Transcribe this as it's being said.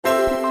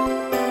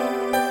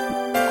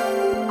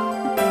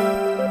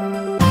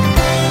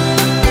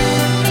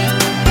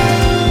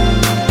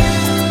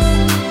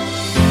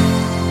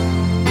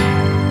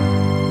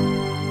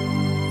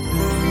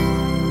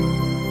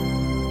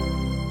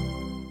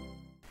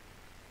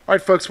All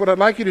right, folks, what I'd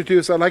like you to do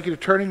is I'd like you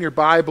to turn in your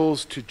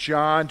Bibles to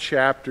John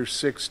chapter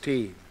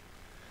 16.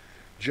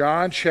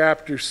 John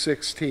chapter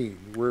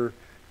 16. We're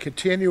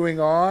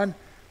continuing on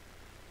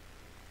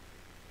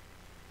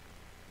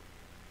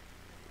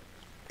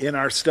in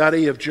our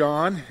study of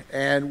John,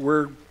 and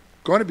we're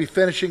going to be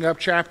finishing up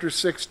chapter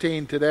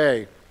 16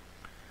 today.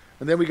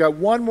 And then we got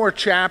one more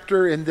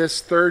chapter in this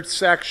third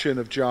section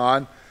of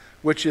John,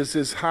 which is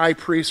his high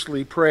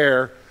priestly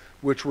prayer,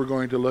 which we're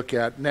going to look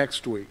at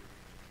next week.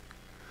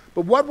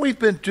 But what we've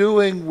been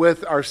doing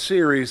with our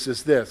series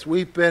is this.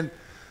 We've been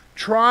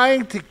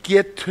trying to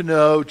get to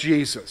know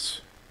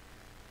Jesus.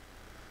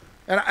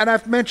 And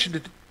I've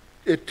mentioned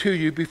it to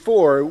you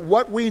before,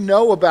 what we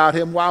know about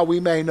him, while we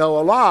may know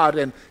a lot,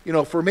 and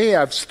for me,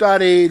 I've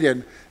studied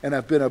and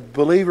I've been a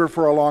believer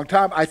for a long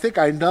time. I think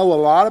I know a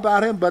lot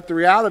about him, but the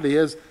reality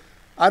is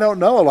I don't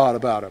know a lot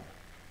about him.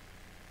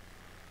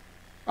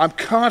 I'm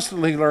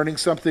constantly learning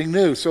something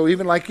new. So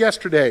even like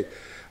yesterday,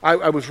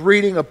 I was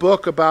reading a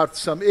book about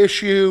some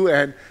issue,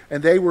 and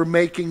they were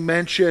making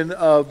mention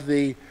of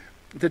the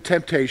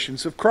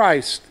temptations of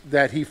Christ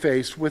that he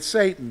faced with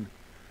Satan.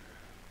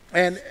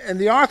 And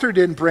the author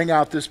didn't bring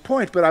out this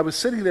point, but I was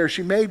sitting there.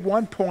 She made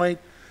one point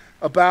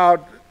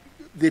about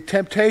the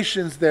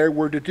temptations there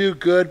were to do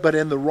good, but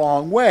in the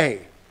wrong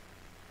way.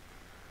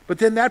 But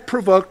then that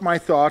provoked my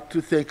thought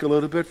to think a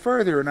little bit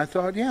further. And I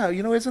thought,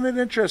 isn't it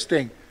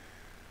interesting?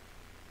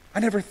 I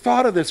never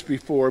thought of this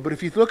before, but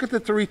if you look at the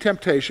three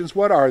temptations,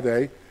 what are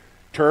they?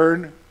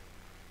 Turn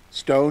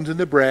stones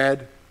into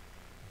bread,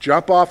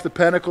 jump off the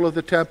pinnacle of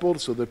the temple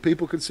so that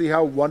people can see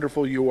how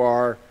wonderful you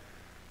are,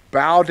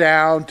 bow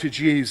down to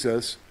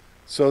Jesus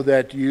so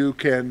that you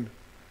can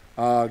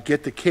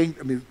get the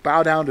kingdom,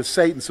 bow down to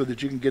Satan so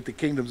that you can get the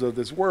kingdoms of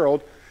this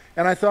world.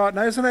 And I thought,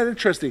 now isn't that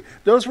interesting?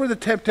 Those were the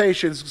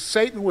temptations.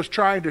 Satan was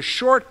trying to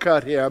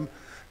shortcut him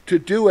to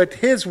do it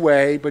his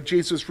way, but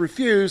Jesus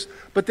refused.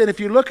 But then if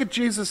you look at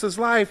Jesus'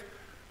 life,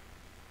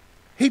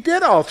 he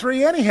did all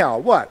three anyhow.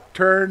 What?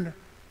 Turn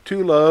 5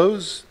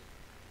 loaves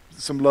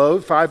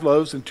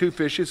and 2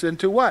 fishes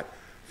into what?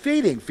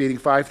 Feeding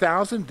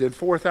 5,000, did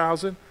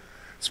 4,000.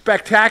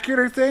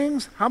 Spectacular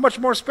things? How much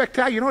more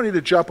spectacular? You don't need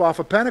to jump off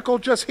a pinnacle.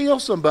 Just heal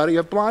somebody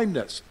of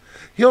blindness.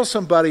 Heal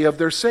somebody of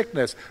their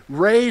sickness.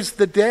 Raise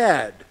the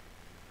dead.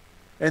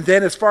 And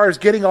then as far as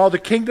getting all the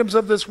kingdoms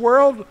of this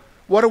world,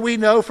 what do we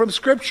know from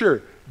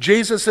Scripture?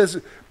 Jesus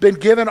has been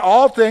given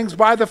all things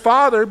by the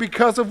Father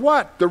because of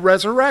what? The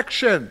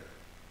resurrection.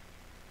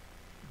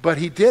 But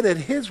he did it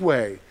his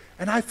way.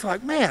 And I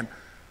thought, man,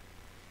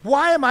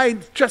 why am I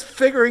just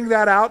figuring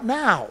that out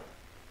now?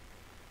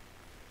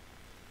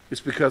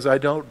 It's because I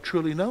don't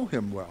truly know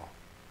him well.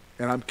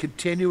 And I'm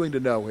continuing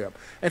to know him.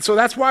 And so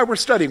that's why we're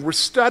studying. We're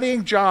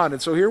studying John.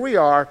 And so here we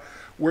are.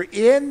 We're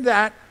in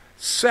that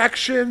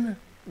section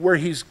where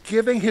he's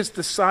giving his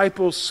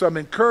disciples some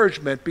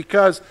encouragement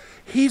because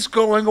he's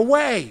going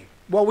away.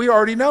 Well, we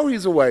already know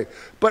he's away.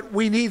 But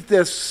we need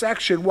this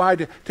section. Why?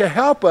 To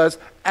help us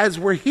as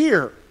we're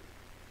here.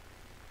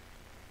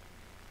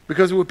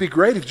 Because it would be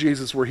great if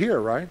Jesus were here,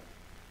 right?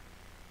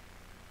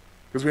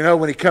 Because we know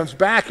when he comes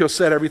back, he'll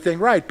set everything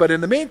right. But in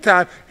the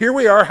meantime, here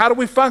we are. How do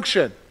we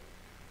function?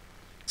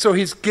 So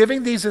he's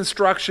giving these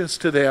instructions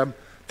to them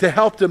to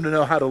help them to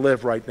know how to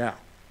live right now.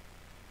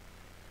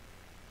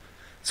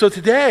 So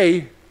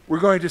today, we're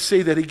going to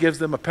see that he gives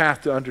them a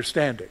path to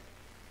understanding.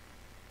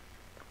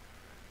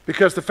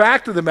 Because the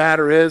fact of the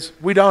matter is,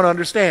 we don't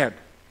understand.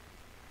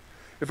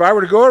 If I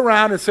were to go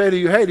around and say to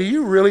you, hey, do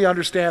you really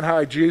understand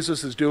how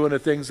Jesus is doing the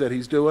things that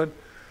he's doing?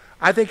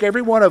 I think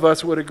every one of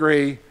us would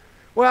agree,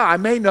 well, I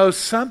may know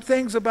some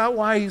things about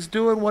why he's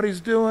doing what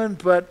he's doing,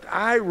 but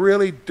I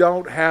really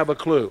don't have a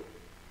clue.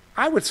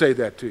 I would say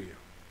that to you.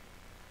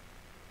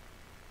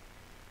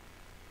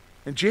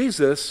 And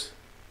Jesus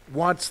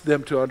wants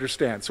them to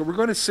understand. So we're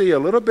going to see a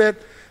little bit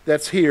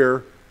that's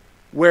here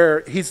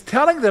where he's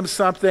telling them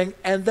something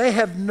and they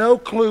have no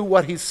clue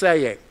what he's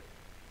saying.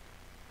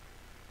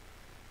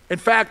 In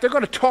fact, they're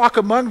going to talk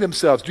among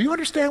themselves. Do you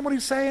understand what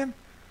he's saying?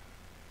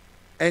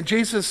 And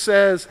Jesus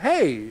says,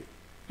 hey,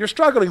 you're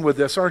struggling with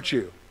this, aren't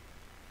you?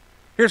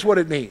 Here's what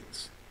it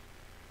means.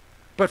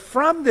 But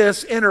from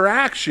this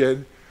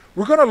interaction,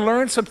 we're going to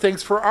learn some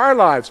things for our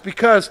lives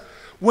because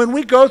when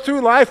we go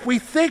through life, we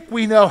think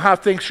we know how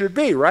things should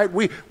be, right?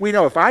 We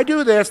know if I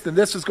do this, then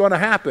this is going to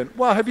happen.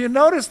 Well, have you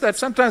noticed that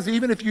sometimes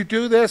even if you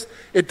do this,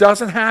 it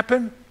doesn't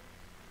happen?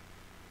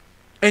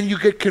 And you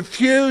get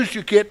confused.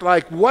 You get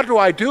like, what do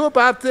I do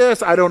about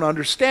this? I don't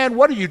understand.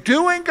 What are you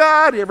doing,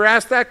 God? You ever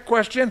ask that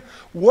question?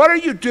 What are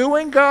you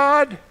doing,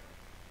 God?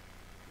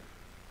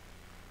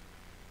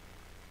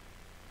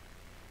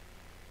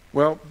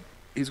 Well,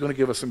 he's going to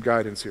give us some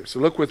guidance here.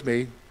 So look with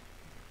me.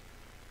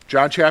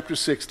 John chapter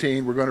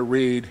 16, we're going to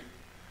read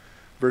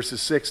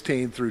verses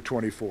 16 through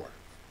 24.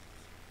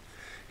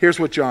 Here's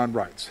what John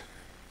writes.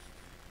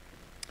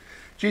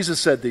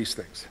 Jesus said these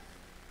things.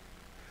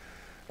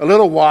 A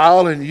little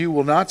while and you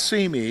will not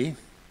see me,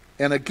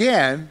 and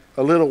again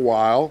a little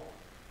while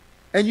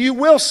and you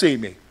will see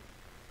me,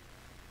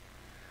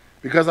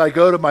 because I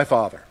go to my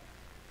Father.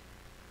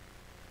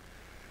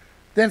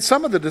 Then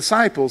some of the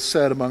disciples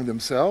said among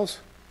themselves,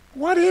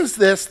 "What is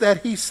this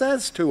that he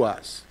says to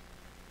us?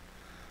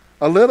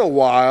 A little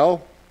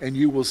while and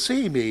you will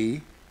see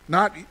me,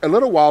 not a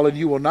little while and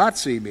you will not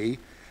see me,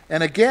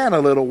 and again a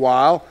little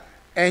while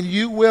and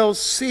you will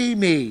see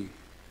me,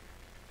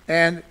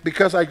 and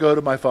because I go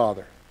to my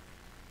Father."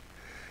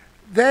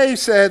 They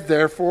said,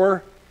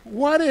 therefore,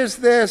 "What is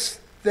this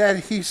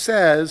that he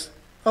says,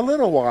 a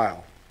little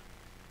while?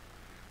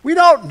 We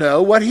don't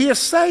know what he is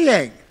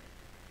saying."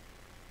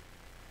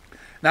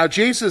 Now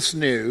Jesus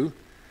knew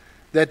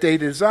that they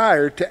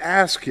desired to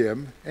ask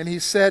him, and he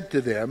said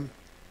to them,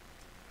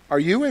 "Are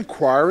you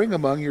inquiring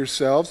among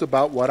yourselves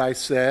about what I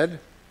said?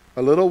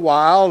 A little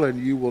while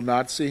and you will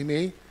not see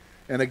me,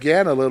 and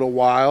again a little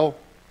while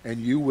and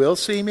you will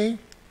see me?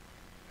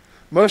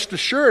 Most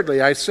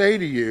assuredly I say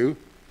to you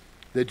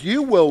that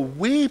you will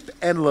weep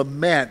and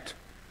lament,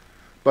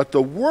 but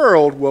the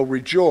world will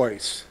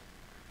rejoice,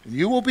 and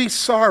you will be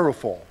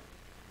sorrowful,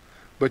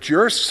 but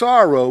your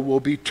sorrow will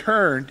be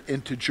turned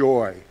into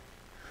joy.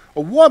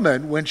 A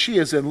woman, when she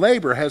is in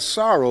labor, has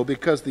sorrow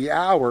because the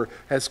hour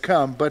has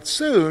come, but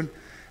soon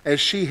as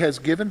she has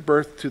given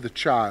birth to the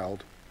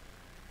child,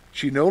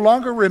 she no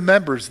longer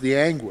remembers the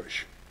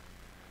anguish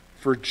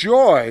for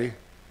joy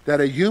that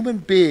a human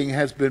being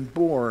has been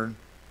born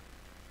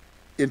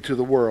into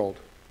the world.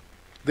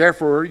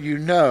 Therefore you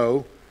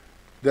know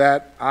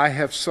that I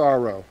have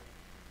sorrow,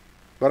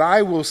 but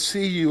I will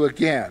see you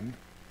again,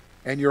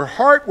 and your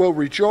heart will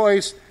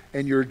rejoice,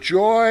 and your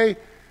joy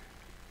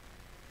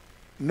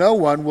no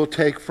one will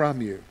take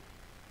from you.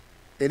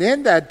 And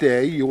in that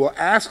day you will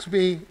ask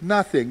me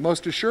nothing.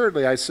 Most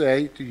assuredly I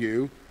say to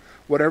you,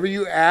 whatever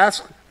you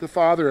ask the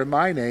Father in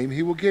my name,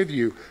 he will give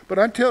you. But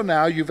until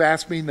now you've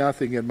asked me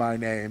nothing in my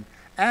name.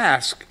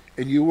 Ask,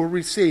 and you will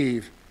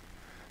receive,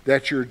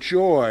 that your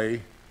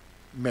joy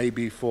may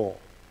be full."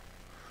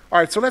 All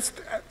right, so let's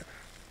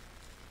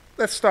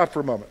stop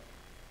for a moment.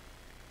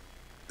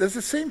 Does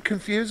it seem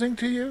confusing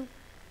to you?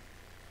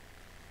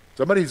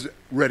 Somebody's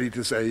ready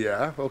to say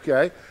yeah,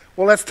 okay.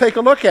 Well, let's take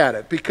a look at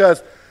it,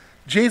 because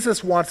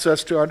Jesus wants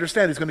us to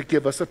understand. He's going to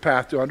give us a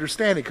path to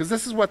understanding, because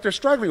this is what they're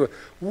struggling with.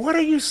 What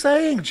are you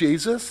saying,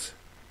 Jesus?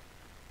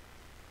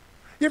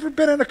 You ever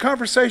been in a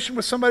conversation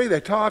with somebody? They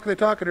talk, and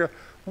they're,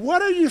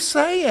 what are you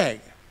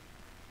saying?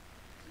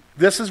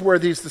 This is where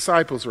these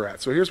disciples are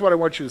at. So here's what I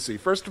want you to see.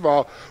 First of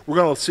all, we're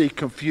going to see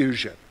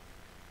confusion.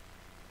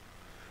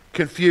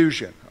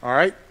 Confusion, all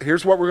right?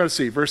 Here's what we're going to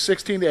see. Verse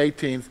 16 to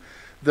 18,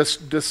 the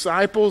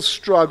disciples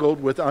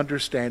struggled with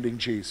understanding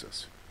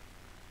Jesus.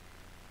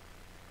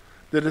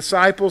 The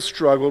disciples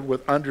struggled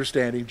with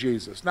understanding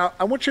Jesus. Now,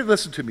 I want you to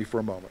listen to me for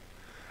a moment.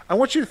 I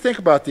want you to think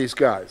about these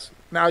guys.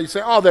 Now, you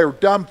say, oh, they're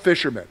dumb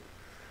fishermen.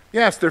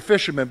 Yes, they're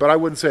fishermen, but I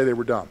wouldn't say they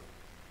were dumb.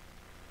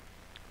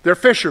 They're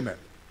fishermen.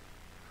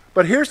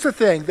 But here's the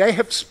thing. They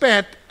have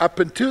spent, up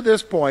until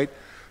this point,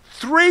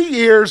 3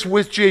 years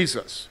with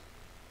Jesus.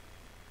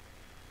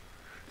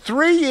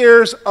 3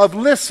 years of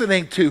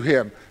listening to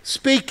him,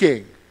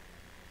 speaking.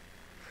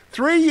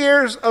 3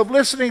 years of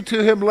listening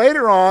to him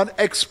later on,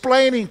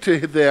 explaining to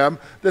them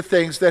the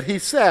things that he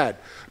said.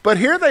 But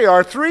here they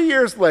are 3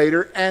 years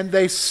later, and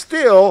they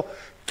still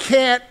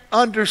can't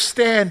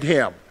understand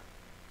him.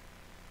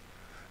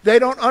 They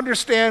don't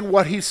understand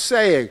what he's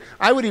saying.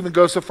 I would even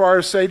go so far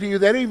as say to you,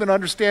 they don't even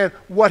understand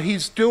what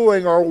he's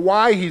doing or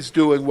why he's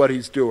doing what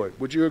he's doing.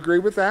 Would you agree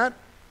with that?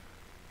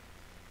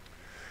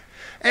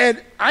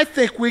 And I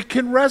think we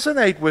can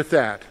resonate with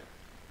that.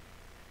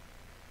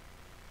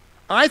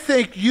 I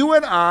think you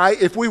and I,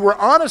 if we were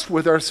honest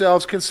with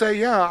ourselves, can say,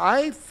 yeah,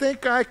 I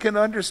think I can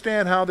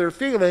understand how they're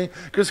feeling,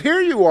 because here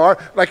you are,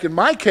 like in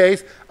my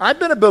case, I've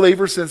been a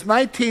believer since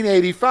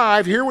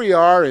 1985. Here we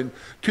are in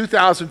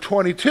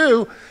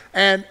 2022,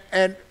 and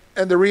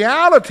the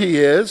reality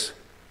is,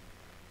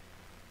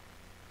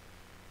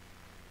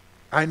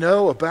 I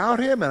know about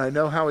him and I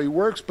know how he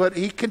works, but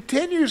he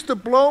continues to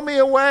blow me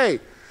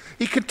away.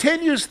 He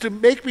continues to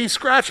make me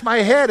scratch my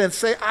head and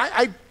say,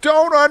 I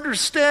don't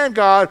understand,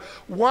 God,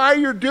 why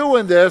you're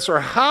doing this or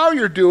how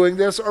you're doing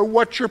this or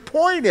what your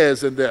point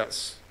is in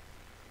this.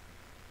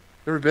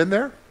 You ever been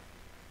there?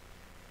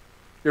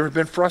 You ever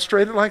been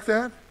frustrated like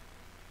that?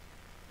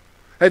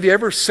 Have you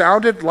ever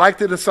sounded like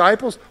the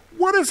disciples?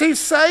 What is he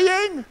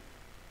saying?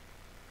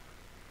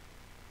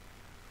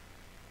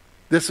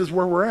 This is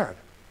where we're at.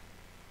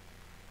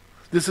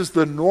 This is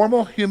the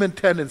normal human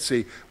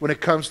tendency when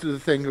it comes to the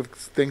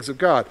things of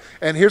God.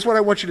 And here's what I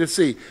want you to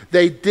see.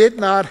 They did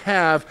not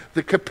have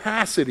the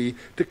capacity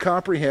to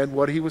comprehend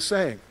what he was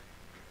saying.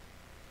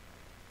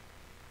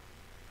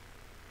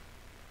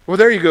 Well,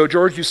 there you go,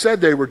 George. You said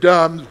they were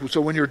dumb.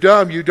 So when you're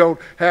dumb, you don't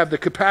have the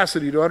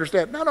capacity to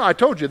understand. No, I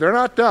told you, they're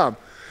not dumb.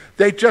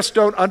 They just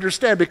don't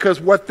understand,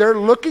 because what they're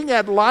looking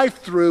at life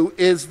through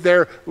is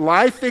their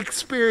life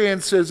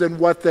experiences and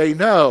what they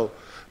know.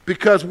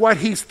 Because what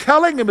he's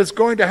telling them is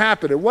going to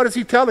happen. And what is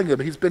he telling them?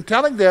 He's been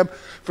telling them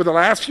for the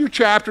last few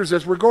chapters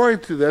as we're going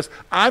through this,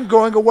 I'm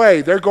going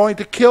away. They're going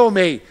to kill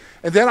me.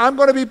 And then I'm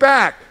going to be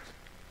back.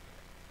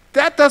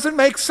 That doesn't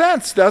make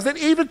sense, does it?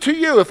 Even to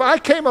you. If I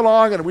came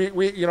along and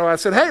I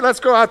said, hey, let's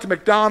go out to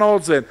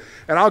McDonald's and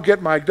I'll get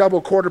my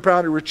double quarter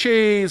pounder with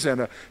cheese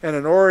and an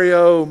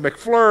Oreo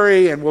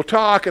McFlurry and we'll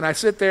talk, and I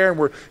sit there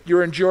and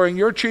you're enjoying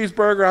your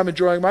cheeseburger, I'm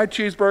enjoying my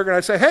cheeseburger, and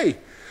I say, hey,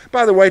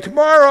 by the way,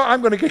 tomorrow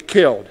I'm going to get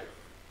killed.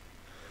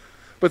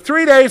 But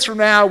 3 days from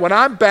now, when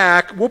I'm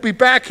back, we'll be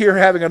back here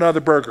having another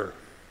burger.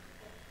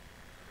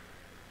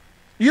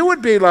 You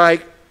would be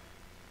like,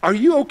 are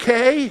you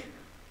okay?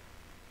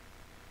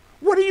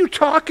 What are you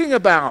talking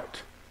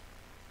about?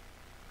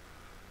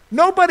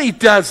 Nobody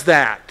does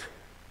that.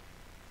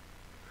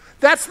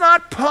 That's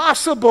not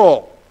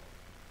possible.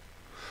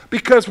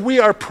 Because we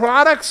are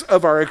products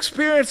of our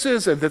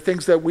experiences and the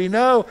things that we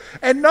know,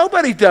 and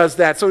nobody does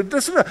that. So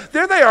listen,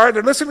 there they are,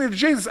 they're listening to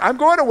Jesus. I'm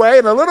going away,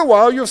 in a little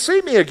while you'll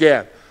see me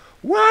again.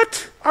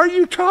 What are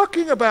you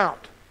talking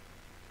about?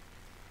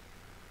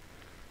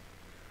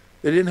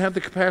 They didn't have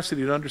the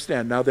capacity to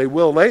understand. Now they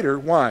will later.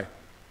 Why?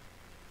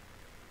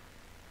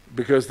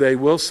 Because they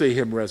will see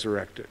him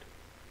resurrected.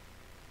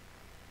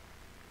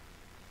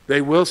 They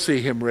will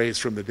see him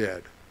raised from the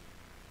dead.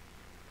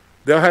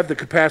 They'll have the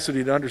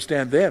capacity to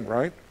understand then,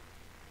 right?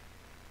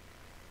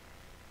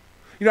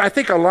 I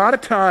think a lot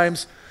of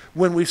times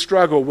when we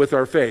struggle with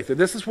our faith, and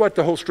this is what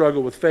the whole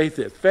struggle with faith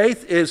is.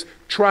 Faith is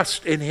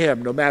trust in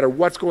him, no matter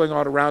what's going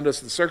on around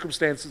us, the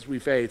circumstances we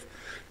face.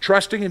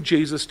 Trusting in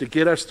Jesus to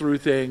get us through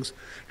things.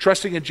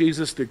 Trusting in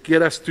Jesus to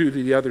get us through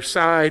to the other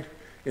side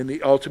in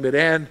the ultimate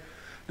end.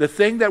 The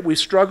thing that we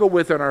struggle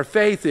with in our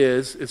faith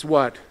is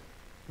what?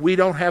 We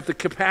don't have the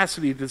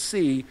capacity to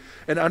see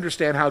and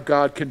understand how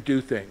God can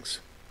do things.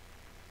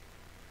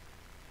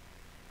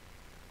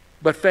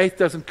 But faith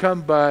doesn't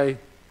come by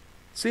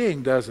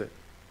seeing, does it?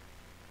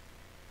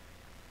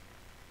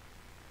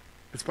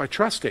 It's by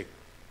trusting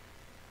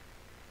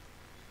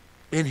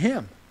in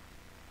him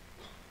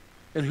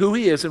and who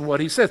he is and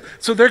what he says.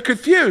 So they're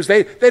confused.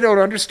 They don't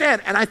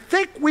understand. And I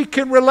think we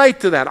can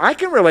relate to that. I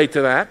can relate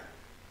to that.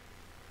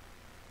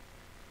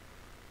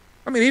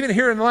 I mean, even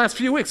here in the last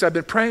few weeks, I've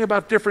been praying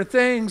about different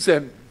things,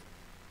 and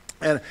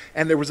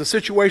there was a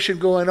situation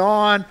going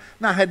on.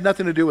 And I had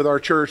nothing to do with our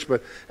church,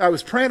 but I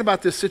was praying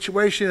about this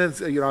situation,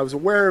 and I was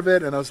aware of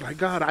it, and I was like,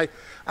 God, I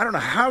don't know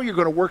how you're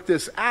going to work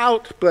this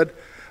out, but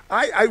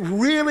I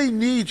really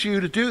need you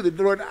to do that.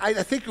 Lord, I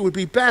think it would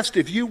be best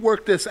if you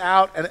work this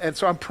out. And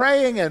so I'm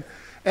praying, and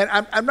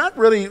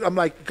I'm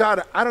like,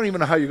 God, I don't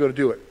even know how you're going to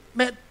do it.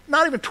 Man,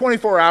 not even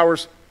 24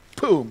 hours,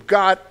 boom,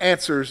 God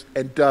answers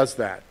and does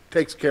that,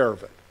 takes care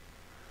of it.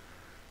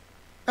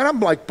 And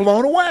I'm like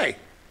blown away.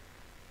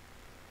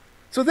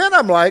 So then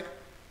I'm like,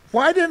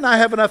 why didn't I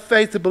have enough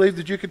faith to believe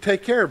that you could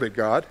take care of it,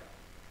 God?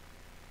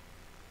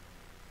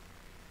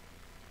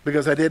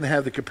 Because I didn't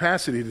have the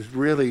capacity to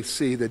really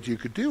see that you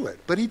could do it.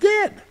 But he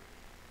did.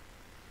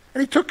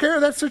 And he took care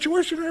of that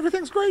situation, and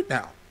everything's great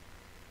now.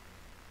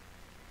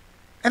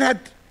 And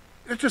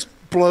it just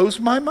blows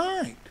my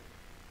mind.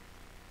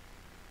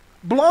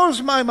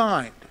 Blows my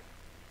mind.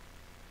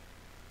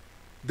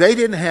 They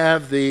didn't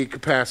have the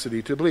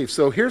capacity to believe.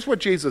 So here's what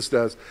Jesus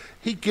does.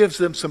 He gives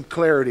them some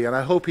clarity, and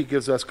I hope he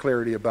gives us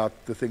clarity about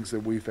the things that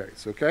we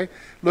face, okay?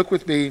 Look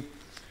with me.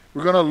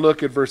 We're going to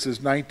look at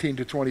verses 19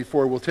 to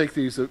 24. We'll take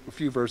these a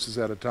few verses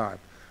at a time.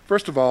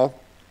 First of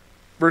all,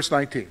 verse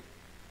 19.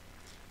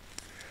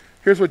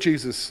 Here's what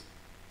Jesus,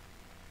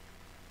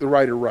 the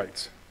writer,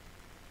 writes.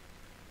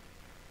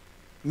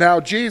 Now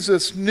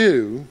Jesus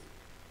knew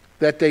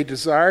that they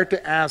desired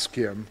to ask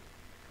him,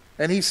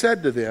 and he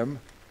said to them,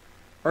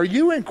 are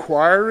you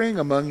inquiring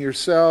among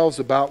yourselves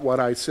about what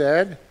I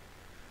said?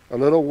 A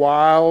little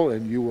while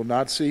and you will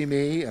not see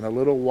me, and a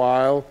little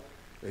while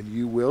and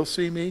you will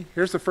see me.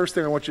 Here's the first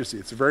thing I want you to see.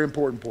 It's a very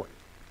important point.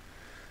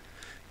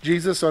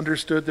 Jesus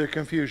understood their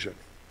confusion.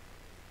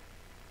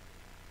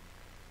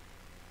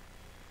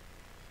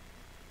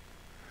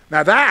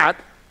 Now that,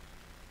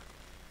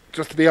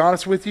 just to be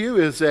honest with you,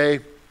 is a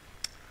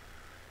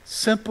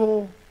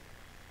simple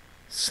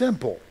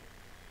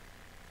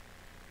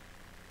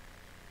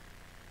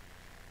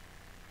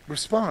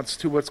response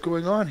to what's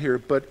going on here,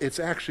 but it's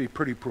actually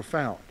pretty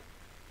profound.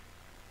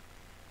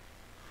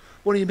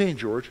 What do you mean,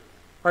 George?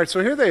 All right,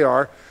 so here they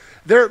are.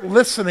 They're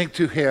listening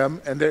to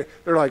him, and they're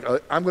like,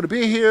 I'm going to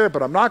be here,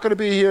 but I'm not going to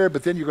be here,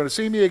 but then you're going to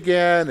see me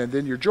again, and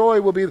then your joy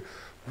will be...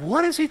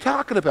 What is he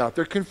talking about?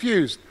 They're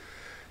confused.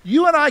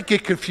 You and I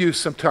get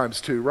confused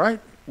sometimes too, right?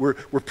 We're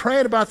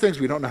praying about things.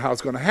 We don't know how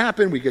it's going to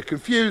happen. We get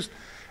confused.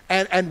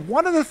 And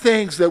one of the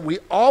things that we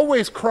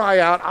always cry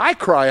out, I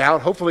cry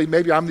out, hopefully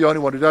maybe I'm the only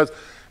one who does,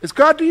 is,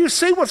 God, do you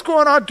see what's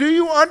going on? Do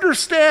you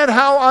understand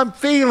how I'm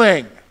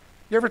feeling?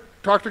 You ever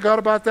talk to God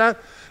about that?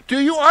 Do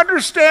you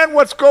understand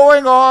what's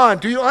going on?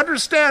 Do you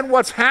understand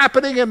what's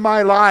happening in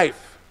my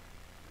life?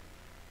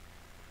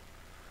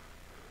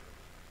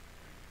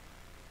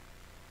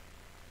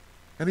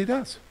 And he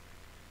does.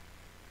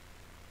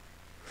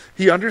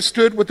 He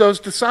understood with those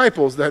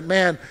disciples that,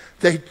 man,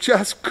 they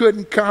just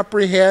couldn't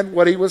comprehend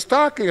what he was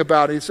talking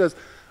about. He says,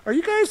 are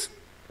you guys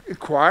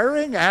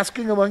inquiring,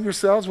 asking among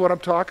yourselves what I'm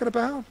talking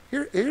about?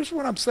 Here's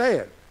what I'm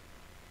saying.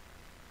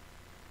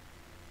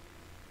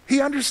 He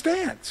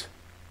understands.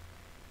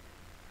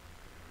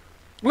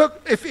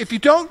 Look, if you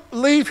don't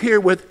leave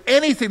here with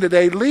anything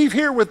today, leave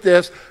here with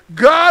this.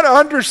 God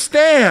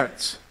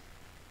understands.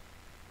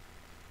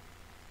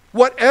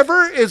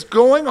 Whatever is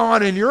going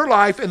on in your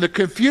life and the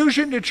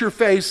confusion that you're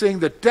facing,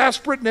 the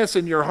desperateness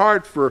in your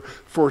heart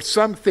for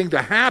something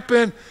to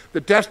happen,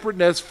 the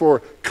desperateness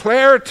for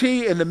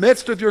clarity in the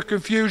midst of your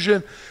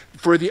confusion,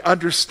 for the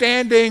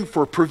understanding,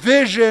 for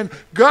provision,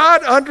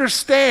 God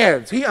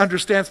understands. He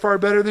understands far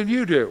better than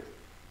you do.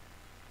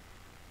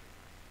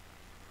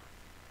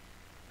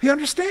 He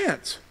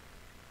understands.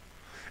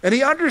 And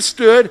he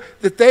understood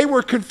that they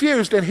were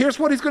confused. And here's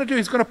what he's going to do.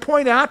 He's going to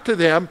point out to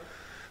them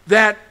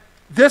that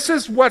this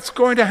is what's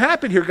going to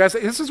happen here, guys.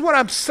 This is what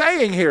I'm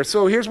saying here.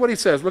 So here's what he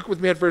says. Look with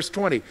me at verse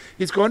 20.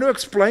 He's going to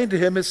explain to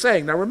him his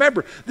saying. Now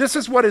remember, this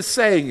is what his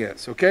saying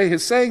is, okay?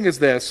 His saying is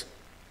this.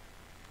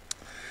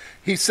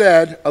 He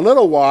said, "A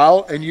little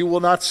while and you will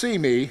not see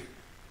me,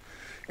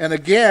 and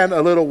again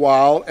a little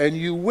while and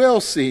you will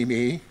see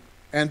me,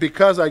 and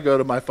because I go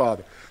to my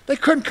Father." They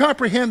couldn't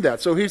comprehend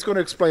that, so he's going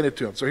to explain it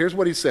to them. So here's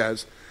what he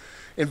says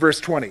in verse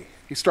 20.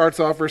 He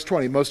starts off verse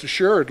 20, "Most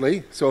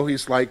assuredly," so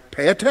he's like,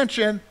 pay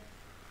attention.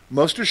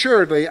 "Most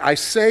assuredly, I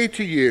say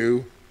to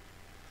you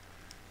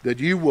that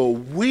you will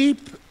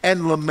weep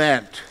and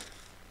lament,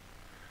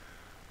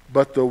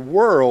 but the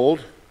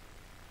world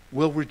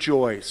will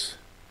rejoice.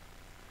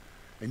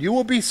 And you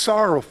will be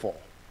sorrowful,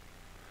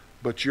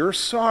 but your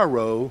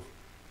sorrow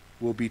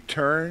will be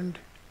turned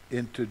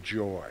into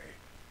joy."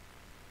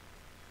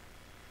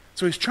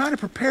 So he's trying to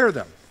prepare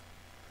them.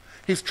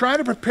 He's trying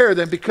to prepare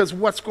them because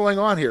what's going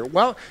on here?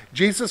 Well,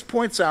 Jesus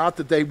points out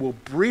that they will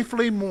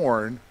briefly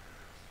mourn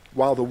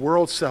while the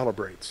world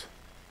celebrates.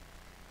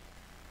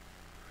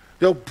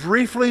 They'll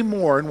briefly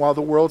mourn while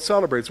the world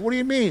celebrates. What do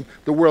you mean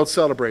the world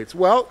celebrates?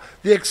 Well,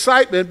 the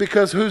excitement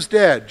because who's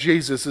dead?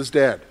 Jesus is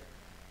dead.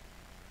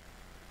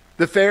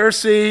 The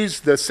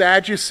Pharisees, the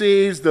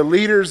Sadducees, the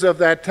leaders of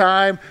that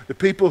time, the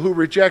people who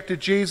rejected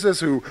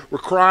Jesus, who were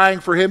crying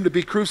for him to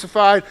be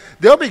crucified,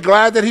 they'll be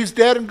glad that he's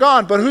dead and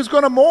gone. But who's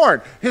going to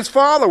mourn? His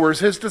followers,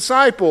 his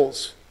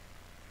disciples.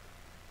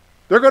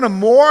 They're going to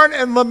mourn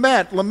and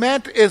lament.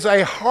 Lament is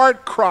a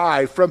heart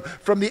cry from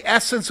the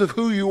essence of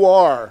who you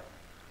are.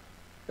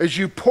 As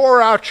you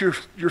pour out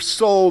your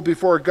soul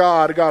before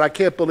God, God, I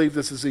can't believe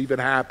this is even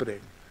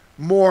happening.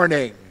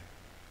 Mourning.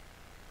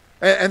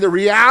 And the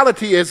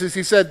reality is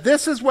he said,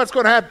 this is what's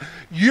going to happen.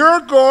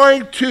 You're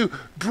going to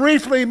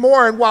briefly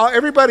mourn while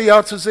everybody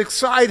else is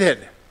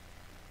excited.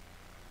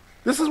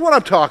 This is what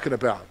I'm talking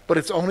about. But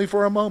it's only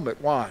for a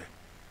moment. Why?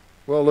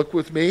 Well, look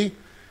with me.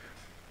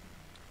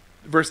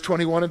 Verse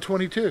 21 and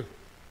 22.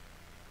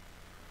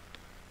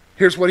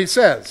 Here's what he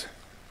says.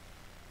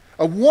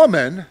 "A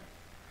woman,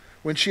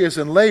 when she is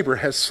in labor,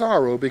 has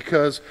sorrow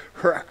because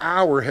her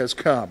hour has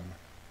come.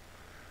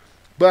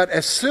 But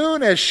as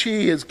soon as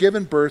she has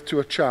given birth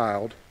to a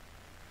child,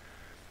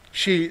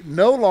 she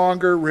no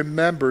longer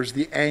remembers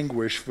the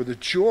anguish for the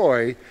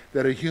joy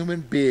that a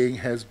human being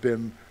has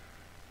been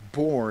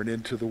born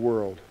into the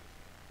world.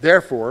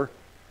 Therefore,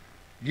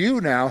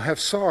 you now have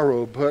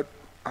sorrow, but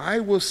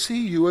I will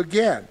see you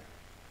again,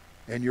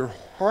 and your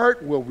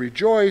heart will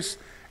rejoice,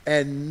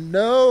 and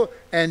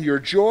your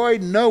joy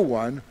no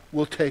one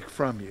will take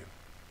from you."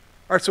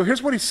 All right, so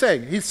here's what he's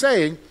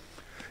saying.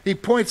 He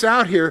points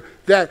out here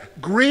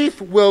that grief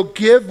will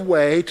give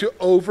way to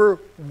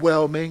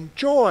overwhelming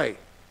joy.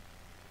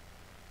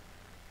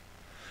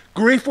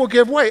 Grief will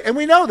give way. And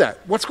we know that.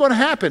 What's going to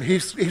happen?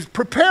 He's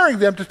preparing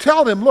them to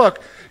tell them,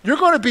 look, you're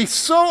going to be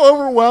so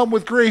overwhelmed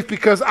with grief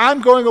because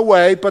I'm going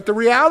away, but the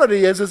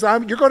reality is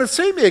you're going to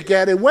see me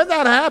again. And when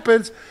that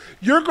happens,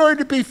 you're going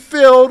to be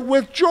filled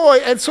with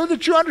joy. And so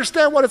that you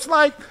understand what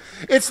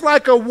it's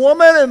like a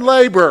woman in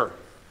labor.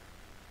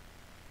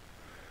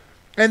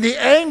 And the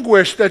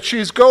anguish that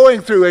she's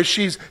going through as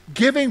she's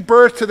giving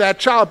birth to that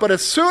child. But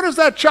as soon as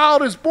that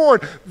child is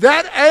born,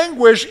 that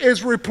anguish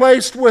is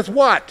replaced with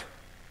what?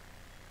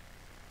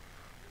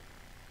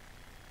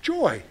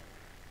 Joy.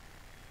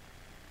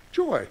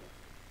 Joy.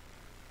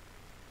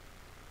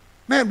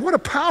 Man, what a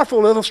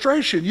powerful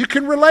illustration. You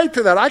can relate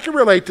to that. I can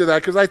relate to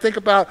that because I think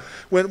about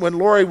when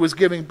Lori was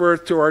giving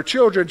birth to our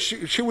children,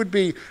 she would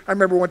be, I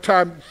remember one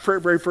time,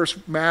 very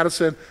first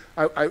Madison,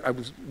 I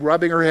was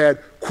rubbing her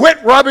head.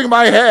 Quit rubbing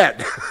my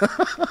head.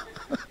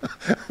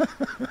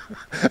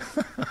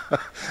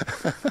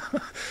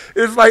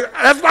 It's like,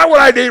 that's not what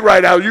I need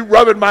right now. You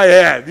rubbing my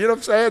head. You know what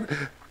I'm saying?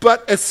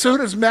 But as soon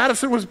as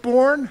Madison was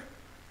born,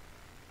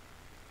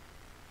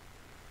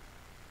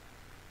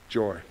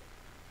 joy.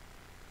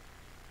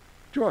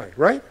 Joy,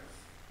 right?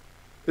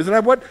 Isn't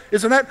that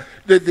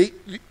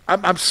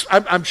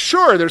I'm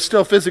sure they're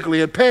still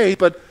physically in pain,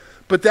 but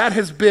that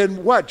has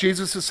been what?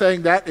 Jesus is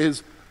saying that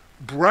is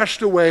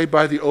brushed away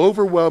by the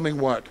overwhelming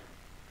what?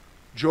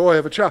 Joy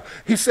of a child.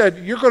 He said,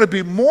 you're going to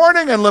be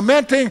mourning and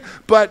lamenting,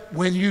 but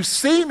when you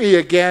see me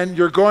again,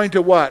 you're going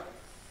to what?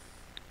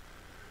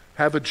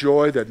 Have a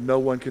joy that no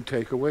one can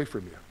take away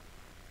from you.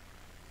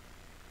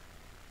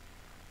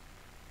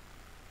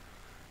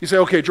 You say,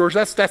 okay, George,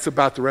 that's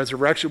about the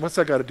resurrection. What's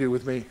that got to do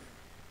with me?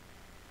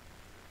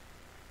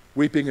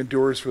 Weeping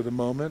endures for the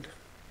moment,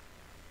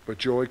 but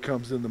joy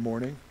comes in the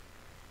morning.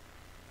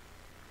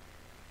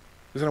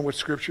 Isn't that what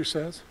Scripture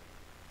says?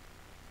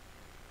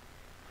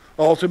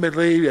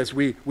 Ultimately, as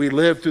we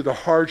live through the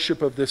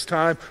hardship of this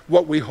time,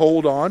 what we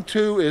hold on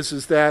to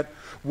is that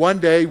one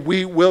day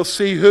we will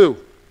see who?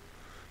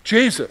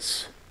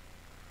 Jesus.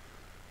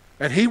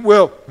 And he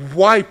will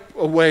wipe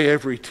away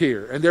every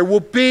tear. And there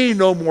will be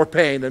no more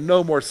pain and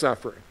no more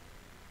suffering.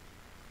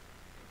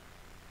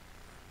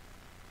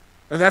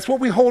 And that's what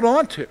we hold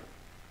on to.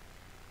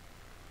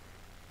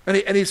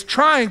 And he's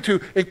trying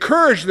to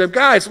encourage them,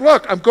 guys,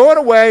 look, I'm going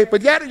away,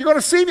 but yeah, you're going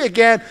to see me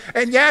again.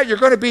 And yeah, you're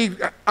going to be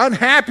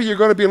unhappy, you're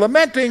going to be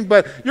lamenting,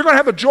 but you're going to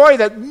have a joy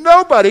that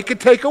nobody can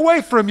take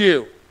away from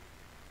you.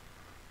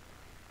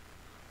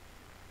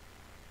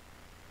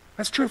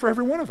 That's true for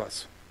every one of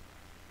us.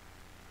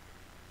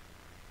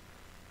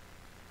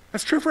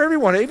 That's true for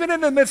everyone. Even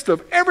in the midst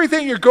of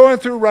everything you're going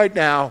through right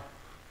now,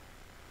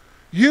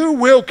 you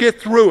will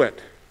get through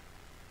it.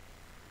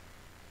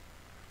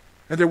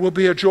 And there will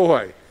be a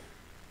joy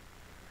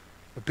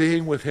of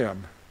being with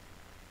him.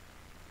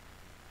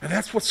 And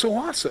that's what's so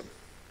awesome.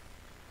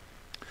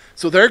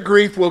 So their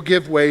grief will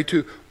give way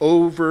to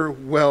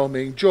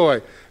overwhelming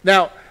joy.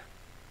 Now,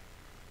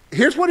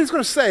 here's what he's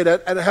going to say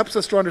that helps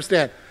us to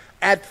understand.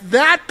 At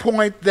that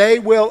point, they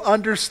will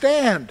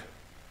understand.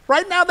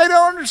 Right now, they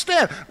don't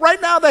understand.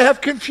 Right now, they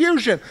have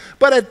confusion.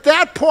 But at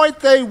that point,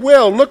 they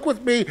will. Look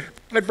with me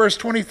at verse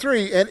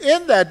 23. And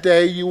in that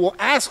day, you will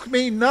ask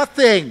me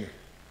nothing.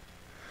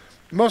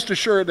 Most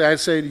assuredly, I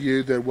say to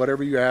you that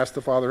whatever you ask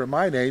the Father in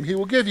my name, he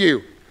will give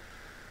you.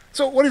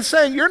 So what he's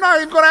saying, you're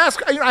not even going to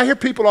ask. I hear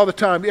people all the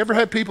time. You ever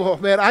had people, oh,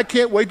 man, I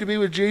can't wait to be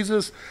with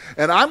Jesus,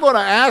 and I'm going to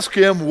ask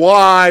him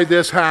why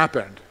this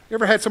happened. You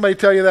ever had somebody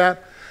tell you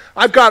that?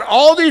 I've got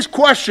all these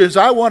questions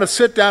I want to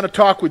sit down and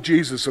talk with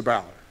Jesus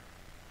about.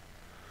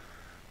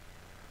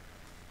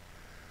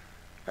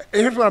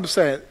 Here's what I'm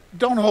saying.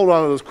 Don't hold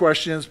on to those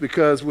questions,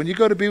 because when you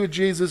go to be with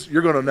Jesus,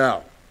 you're going to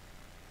know.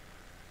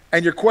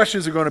 And your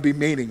questions are going to be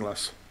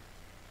meaningless.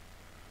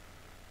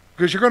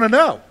 Because you're going to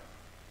know.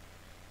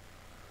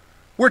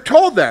 We're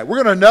told that.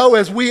 We're going to know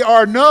as we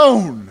are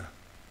known.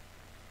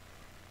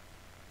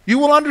 You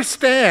will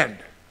understand.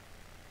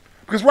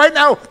 Because right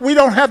now, we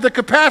don't have the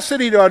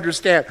capacity to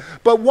understand.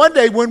 But one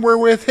day when we're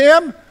with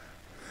him,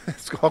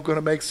 it's all going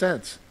to make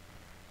sense.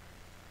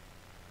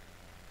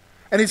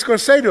 And he's going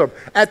to say to him,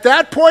 at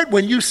that point,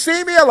 when you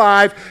see me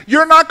alive,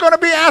 you're not going to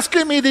be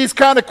asking me these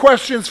kind of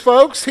questions,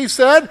 folks. He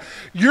said,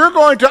 you're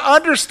going to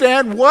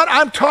understand what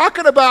I'm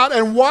talking about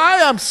and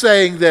why I'm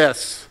saying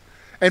this.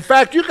 In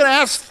fact, you can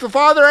ask the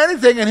Father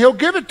anything and he'll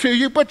give it to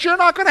you, but you're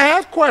not going to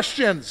have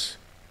questions.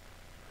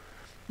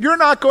 You're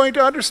not going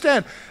to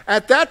understand.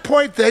 At that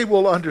point, they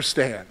will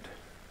understand.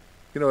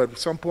 You know, at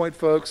some point,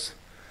 folks,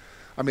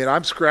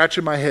 I'm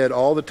scratching my head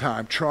all the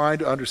time trying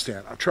to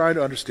understand. I'm trying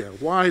to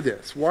understand why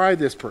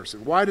this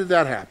person, why did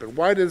that happen,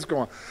 why did this go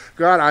on?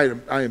 God,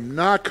 I am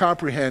not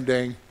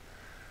comprehending,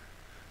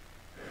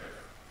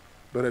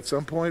 but at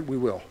some point we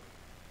will.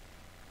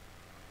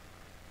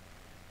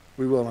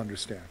 We will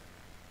understand.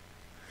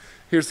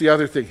 Here's the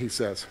other thing he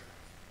says.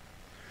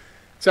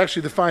 It's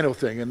actually the final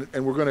thing,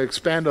 and we're going to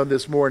expand on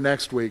this more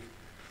next week.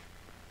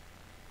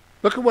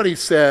 Look at what he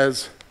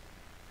says.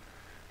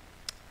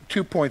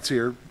 2 points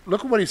here.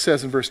 Look at what he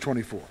says in verse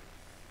 24.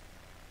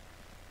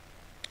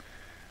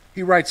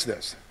 He writes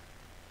this.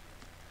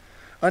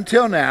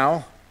 Until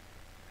now,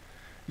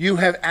 you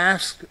have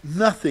asked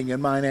nothing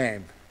in my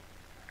name.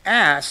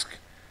 Ask,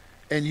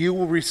 and you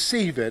will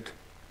receive it,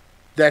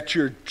 that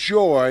your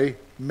joy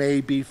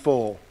may be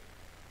full.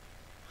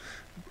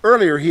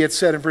 Earlier he had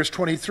said in verse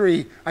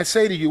 23, I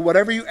say to you,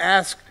 whatever you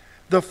ask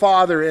the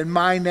Father in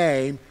my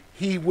name,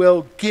 he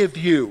will give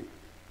you.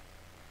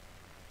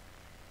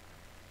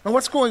 Now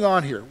what's going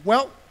on here?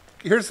 Well,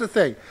 here's the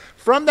thing.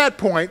 From that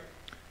point,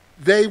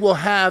 they will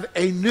have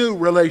a new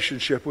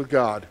relationship with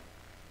God.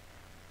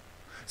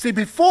 See,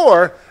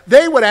 before,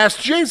 they would ask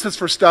Jesus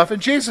for stuff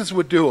and Jesus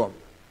would do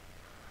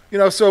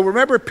them. So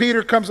remember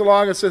Peter comes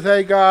along and says,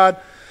 hey God,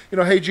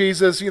 hey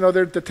Jesus,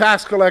 the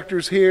tax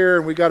collector's here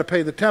and we got to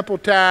pay the temple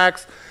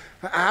tax.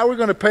 How are we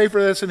going to pay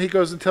for this? And he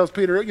goes and tells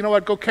Peter, you know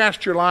what, go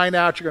cast your line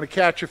out. You're going to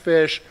catch a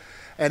fish.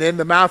 And in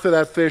the mouth of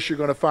that fish, you're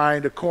going to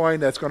find a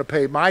coin that's going to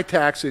pay my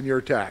tax and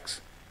your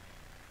tax.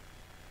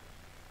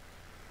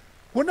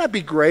 Wouldn't that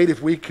be great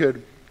if we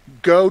could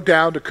go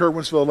down to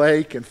Curwensville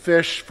Lake and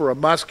fish for a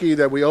muskie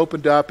that we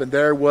opened up and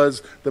there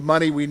was the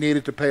money we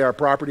needed to pay our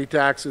property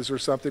taxes or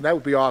something? That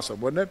would be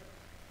awesome, wouldn't it?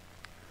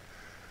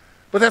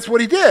 But that's what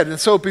he did. And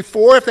so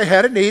before, if they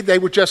had a need, they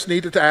would just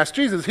need to ask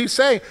Jesus. He's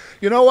saying,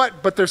 you know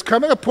what? But there's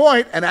coming a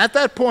point, and at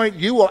that point,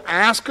 you will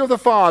ask of the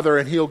Father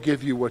and he'll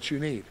give you what you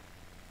need.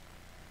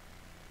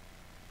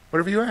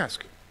 Whatever you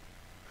ask.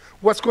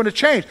 What's going to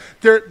change?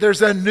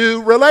 There's a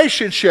new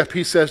relationship,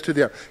 he says to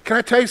them. Can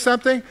I tell you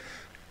something?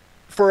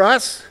 For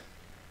us,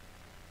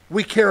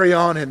 we carry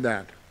on in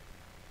that.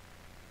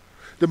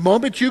 The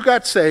moment you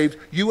got saved,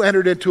 you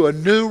entered into a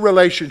new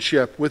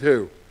relationship with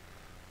who?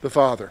 The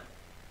Father.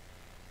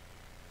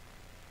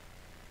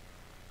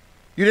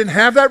 You didn't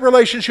have that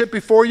relationship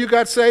before you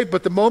got saved,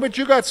 but the moment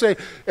you got saved,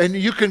 and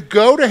you can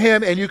go to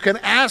him and you can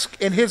ask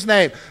in his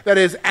name. That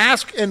is,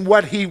 ask in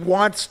what he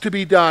wants to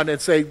be done and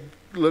say,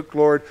 look,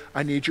 Lord,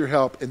 I need your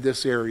help in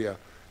this area.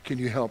 Can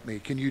you help me?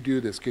 Can you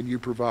do this? Can you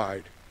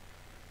provide?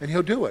 And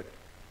he'll do it.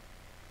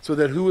 So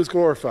that who is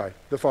glorified?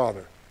 The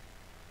Father.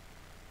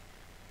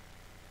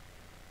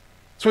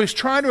 So he's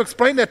trying to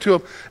explain that to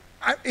him.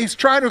 He's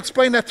trying to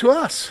explain that to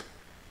us.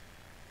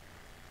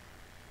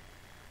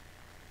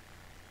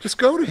 Just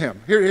go to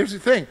him. Here's the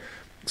thing.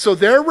 So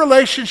their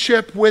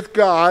relationship with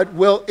God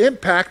will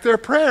impact their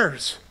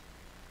prayers.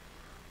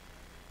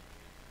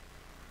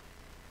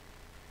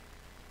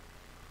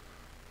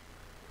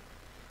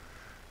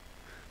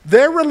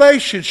 Their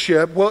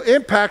relationship will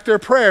impact their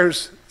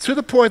prayers to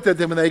the point that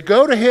when they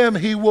go to him,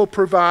 he will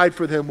provide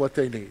for them what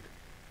they need.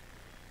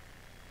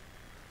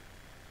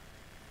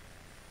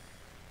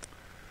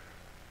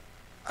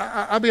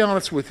 I'll be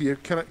honest with you.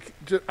 I'm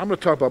going to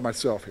talk about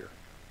myself here.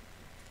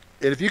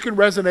 And if you can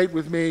resonate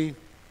with me,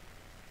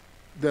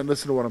 then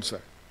listen to what I'm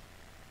saying.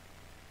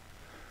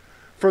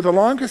 For the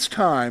longest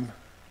time,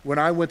 when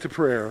I went to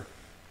prayer,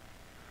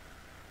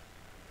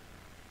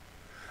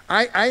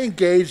 I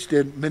engaged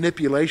in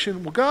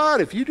manipulation. Well, God,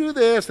 if you do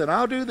this, then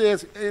I'll do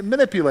this.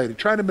 Manipulating,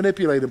 trying to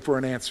manipulate him for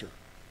an answer.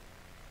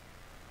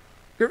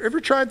 You ever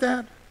tried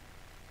that?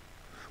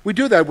 We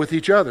do that with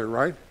each other,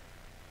 right?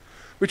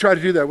 We try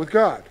to do that with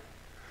God.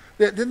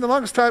 Then the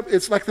longest time,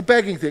 it's like the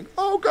begging thing.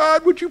 Oh,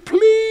 God, would you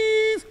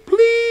please,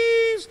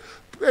 please?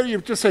 And you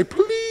just say,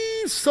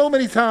 please, so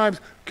many times.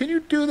 Can you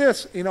do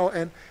this? You know,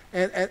 and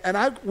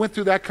I went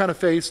through that kind of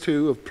phase,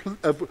 too,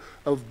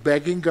 of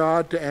begging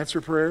God to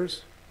answer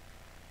prayers.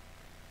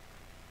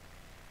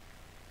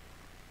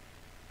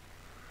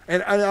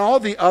 And all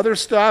the other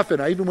stuff,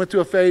 and I even went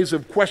through a phase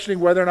of questioning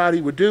whether or not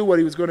he would do what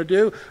he was going to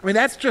do. I mean,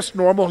 that's just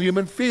normal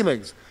human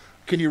feelings.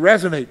 Can you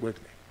resonate with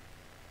me?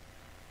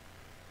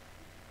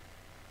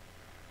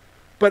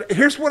 But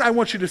here's what I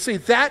want you to see.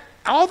 That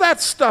all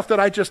that stuff that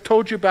I just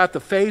told you about, the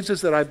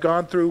phases that I've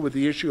gone through with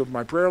the issue of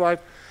my prayer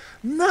life,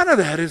 none of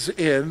that is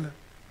in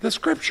the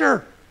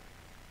Scripture.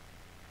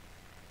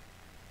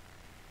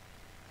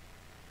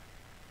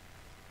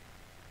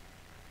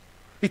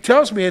 He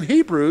tells me in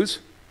Hebrews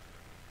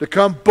to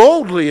come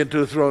boldly into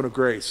the throne of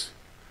grace.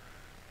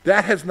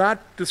 That has not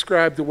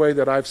described the way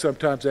that I've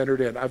sometimes entered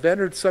in. I've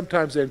entered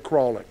sometimes in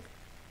crawling.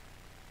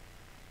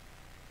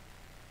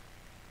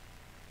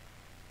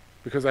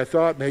 Because I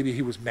thought maybe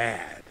he was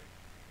mad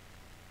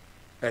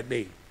at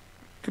me.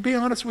 To be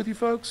honest with you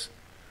folks,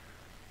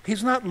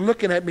 he's not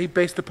looking at me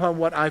based upon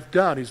what I've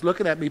done. He's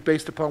looking at me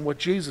based upon what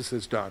Jesus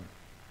has done.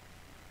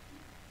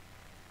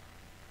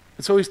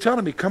 And so he's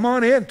telling me, come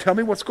on in, tell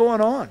me what's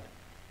going on.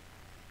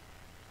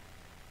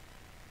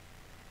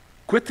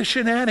 Quit the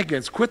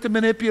shenanigans, quit the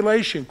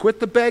manipulation,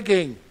 quit the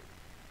begging.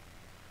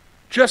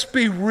 Just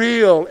be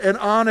real and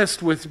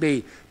honest with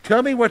me.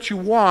 Tell me what you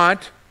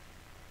want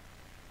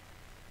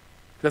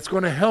that's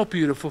going to help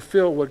you to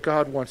fulfill what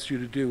God wants you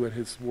to do in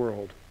his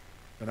world,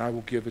 and I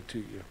will give it to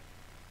you.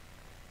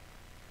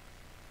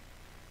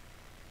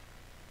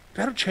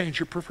 That'll change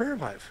your prayer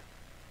life.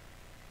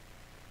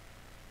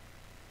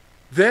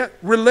 That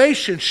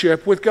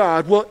relationship with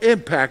God will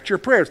impact your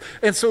prayers.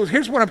 And so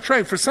here's what I'm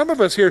trying. For some of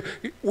us here,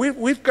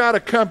 we've got to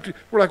come to,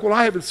 we're like, well,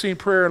 I haven't seen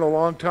prayer in a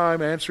long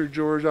time. Answer,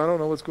 George, I don't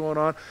know what's going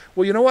on.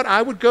 Well, you know what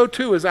I would go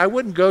to is I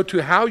wouldn't go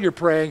to how you're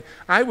praying.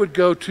 I would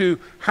go to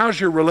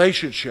how's your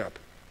relationship.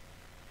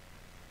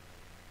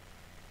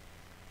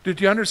 Did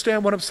you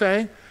understand what I'm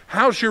saying?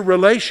 How's your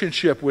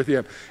relationship with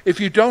him? If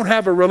you don't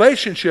have a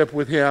relationship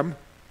with him,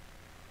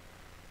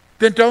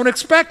 then don't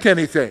expect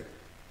anything.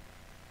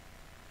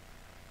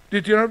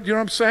 Do you know what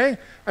I'm saying?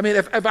 I mean,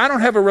 if I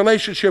don't have a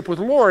relationship with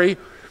Lori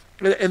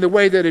in the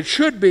way that it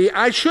should be,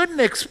 I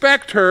shouldn't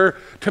expect her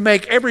to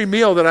make every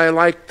meal that I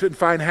like to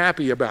find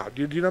happy about.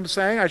 Do you know what I'm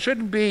saying? I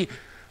shouldn't be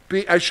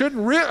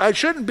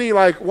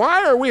like,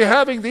 why are we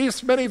having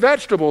these many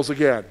vegetables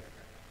again?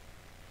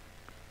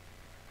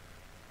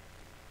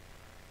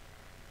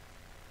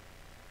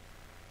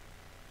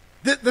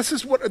 This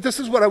is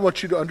what I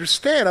want you to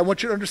understand. I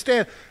want you to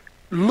understand.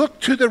 Look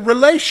to the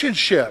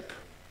relationship.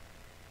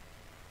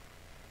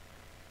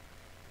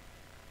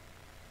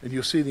 And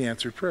you'll see the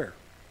answered prayer.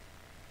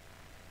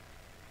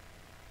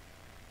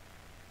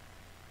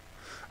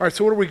 All right,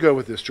 so where do we go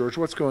with this, George?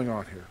 What's going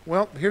on here?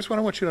 Well, here's what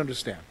I want you to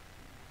understand.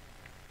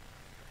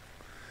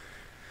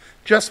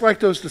 Just like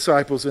those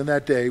disciples in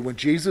that day, when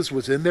Jesus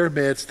was in their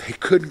midst, they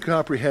couldn't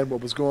comprehend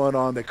what was going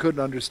on. They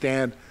couldn't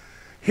understand.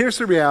 Here's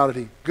the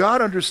reality.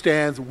 God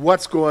understands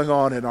what's going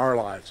on in our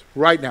lives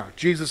right now.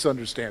 Jesus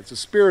understands. The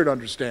Spirit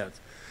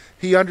understands.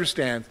 He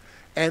understands.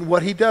 And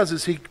what he does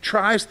is he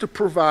tries to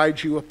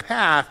provide you a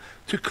path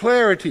to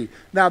clarity.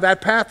 Now,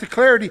 that path to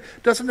clarity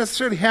doesn't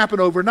necessarily happen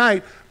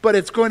overnight, but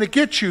it's going to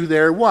get you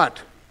there,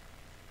 what?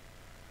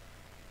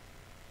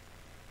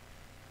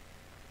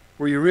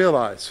 Where you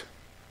realize,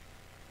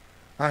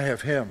 I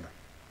have him.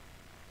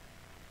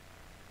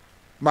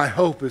 My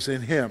hope is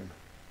in him.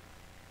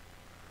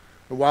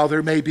 And while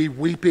there may be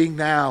weeping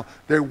now,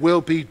 there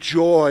will be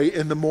joy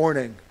in the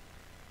morning.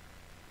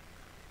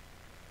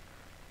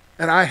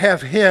 And I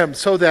have him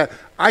so that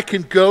I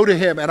can go to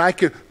him and I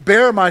can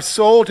bare my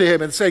soul to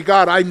him and say,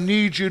 God, I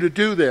need you to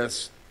do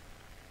this.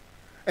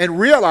 And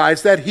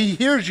realize that he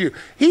hears you.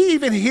 He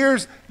even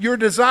hears your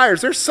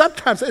desires. There's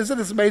sometimes, isn't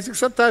this amazing?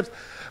 Sometimes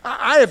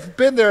I have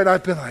been there and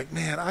I've been like,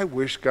 man, I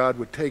wish God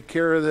would take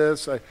care of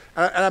this. And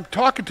I'm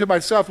talking to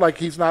myself like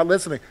he's not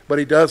listening, but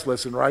he does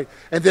listen, right?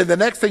 And then the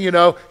next thing you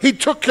know, he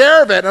took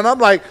care of it. And I'm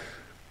like,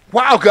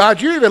 wow,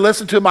 God, you even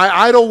listened to my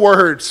idle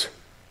words.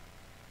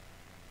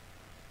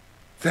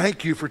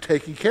 Thank you for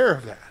taking care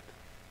of that.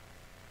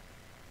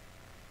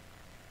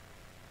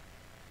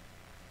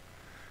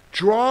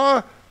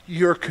 Draw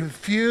your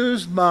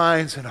confused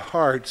minds and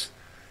hearts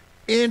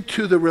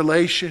into the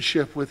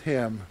relationship with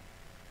him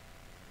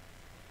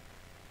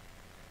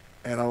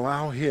and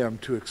allow him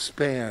to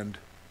expand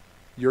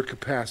your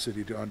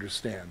capacity to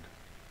understand.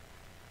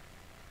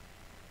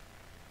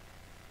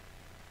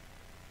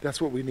 That's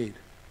what we need.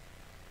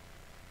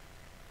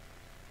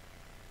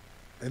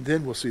 And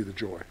then we'll see the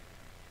joy.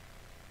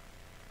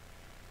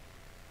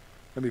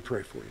 Let me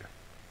pray for you.